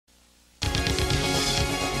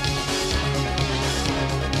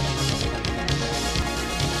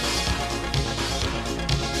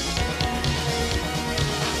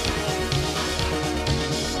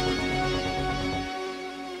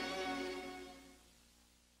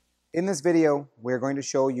In this video, we're going to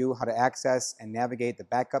show you how to access and navigate the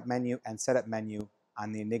backup menu and setup menu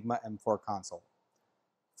on the Enigma M4 console.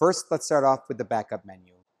 First, let's start off with the backup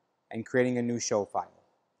menu and creating a new show file.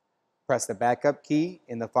 Press the backup key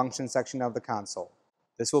in the function section of the console.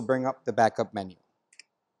 This will bring up the backup menu.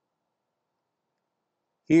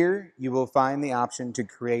 Here, you will find the option to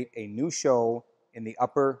create a new show in the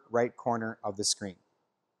upper right corner of the screen.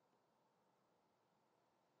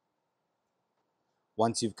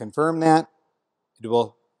 Once you've confirmed that, it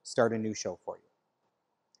will start a new show for you.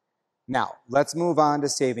 Now, let's move on to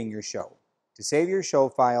saving your show. To save your show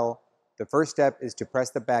file, the first step is to press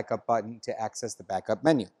the backup button to access the backup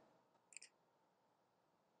menu.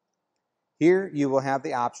 Here, you will have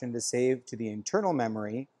the option to save to the internal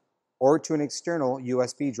memory or to an external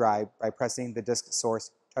USB drive by pressing the disk source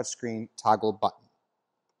touchscreen toggle button.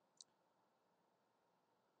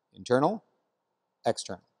 Internal,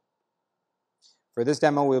 external. For this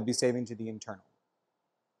demo, we'll be saving to the internal.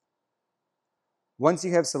 Once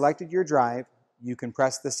you have selected your drive, you can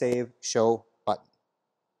press the Save Show button.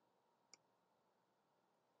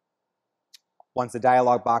 Once the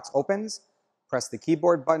dialog box opens, press the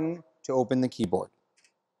keyboard button to open the keyboard.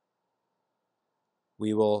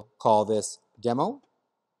 We will call this Demo.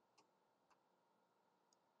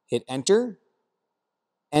 Hit Enter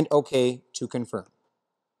and OK to confirm.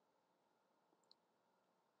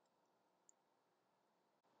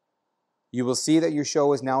 You will see that your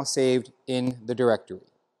show is now saved in the directory.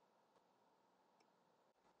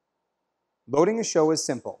 Loading a show is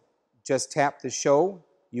simple. Just tap the show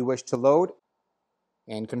you wish to load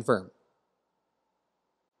and confirm.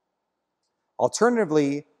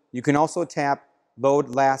 Alternatively, you can also tap Load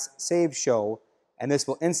Last Saved Show, and this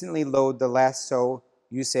will instantly load the last show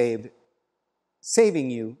you saved, saving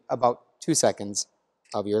you about 2 seconds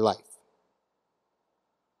of your life.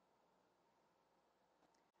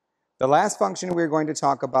 The last function we're going to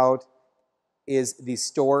talk about is the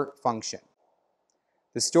store function.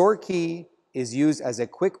 The store key is used as a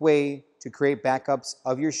quick way to create backups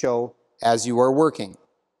of your show as you are working.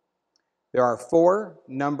 There are 4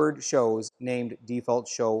 numbered shows named Default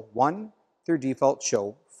Show 1 through Default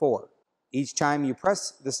Show 4. Each time you press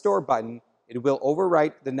the store button, it will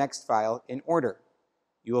overwrite the next file in order.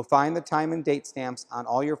 You will find the time and date stamps on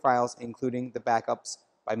all your files, including the backups,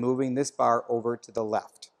 by moving this bar over to the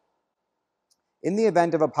left. In the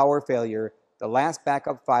event of a power failure, the last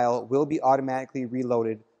backup file will be automatically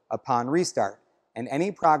reloaded upon restart, and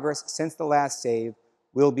any progress since the last save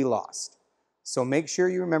will be lost. So make sure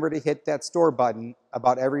you remember to hit that store button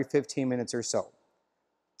about every 15 minutes or so.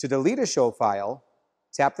 To delete a show file,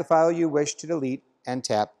 tap the file you wish to delete and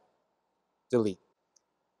tap Delete.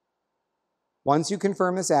 Once you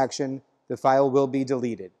confirm this action, the file will be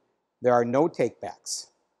deleted. There are no takebacks.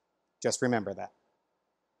 Just remember that.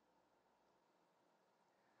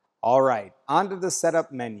 All right, on to the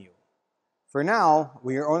setup menu. For now,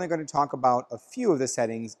 we are only going to talk about a few of the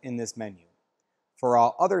settings in this menu. For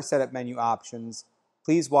all other setup menu options,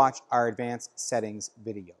 please watch our advanced settings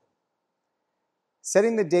video.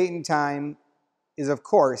 Setting the date and time is, of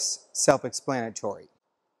course, self-explanatory.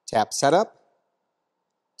 Tap Setup,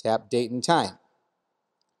 tap Date and Time.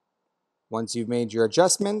 Once you've made your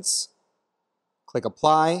adjustments, click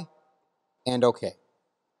Apply and OK.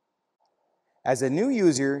 As a new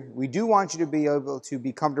user, we do want you to be able to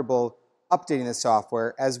be comfortable updating the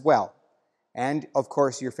software as well. And, of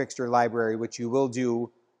course, your Fixture library, which you will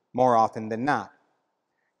do more often than not.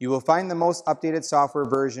 You will find the most updated software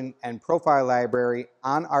version and profile library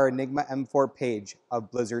on our Enigma M4 page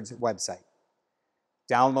of Blizzard's website.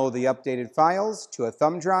 Download the updated files to a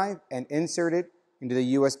thumb drive and insert it into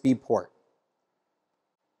the USB port.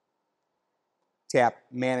 Tap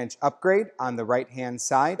Manage Upgrade on the right-hand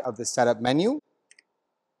side of the setup menu.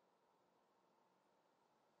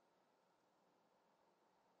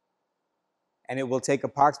 And it will take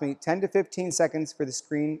approximately 10 to 15 seconds for the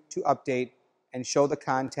screen to update and show the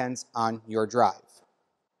contents on your drive.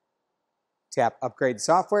 Tap Upgrade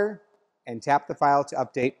Software and tap the file to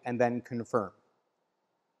update and then confirm.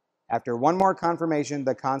 After one more confirmation,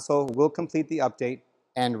 the console will complete the update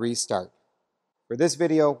and restart. For this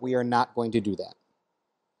video, we are not going to do that.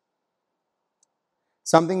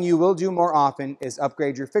 Something you will do more often is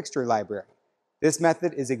upgrade your Fixture library. This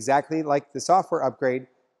method is exactly like the software upgrade,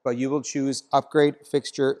 but you will choose Upgrade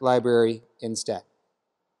Fixture Library instead.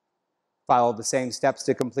 Follow the same steps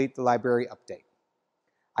to complete the library update.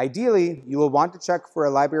 Ideally, you will want to check for a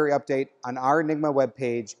library update on our Enigma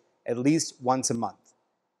webpage at least once a month.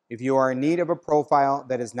 If you are in need of a profile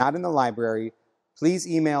that is not in the library, please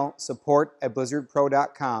email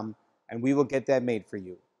support@blizzardpro.com and we will get that made for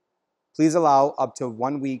you. Please allow up to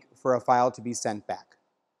 1 week for a file to be sent back.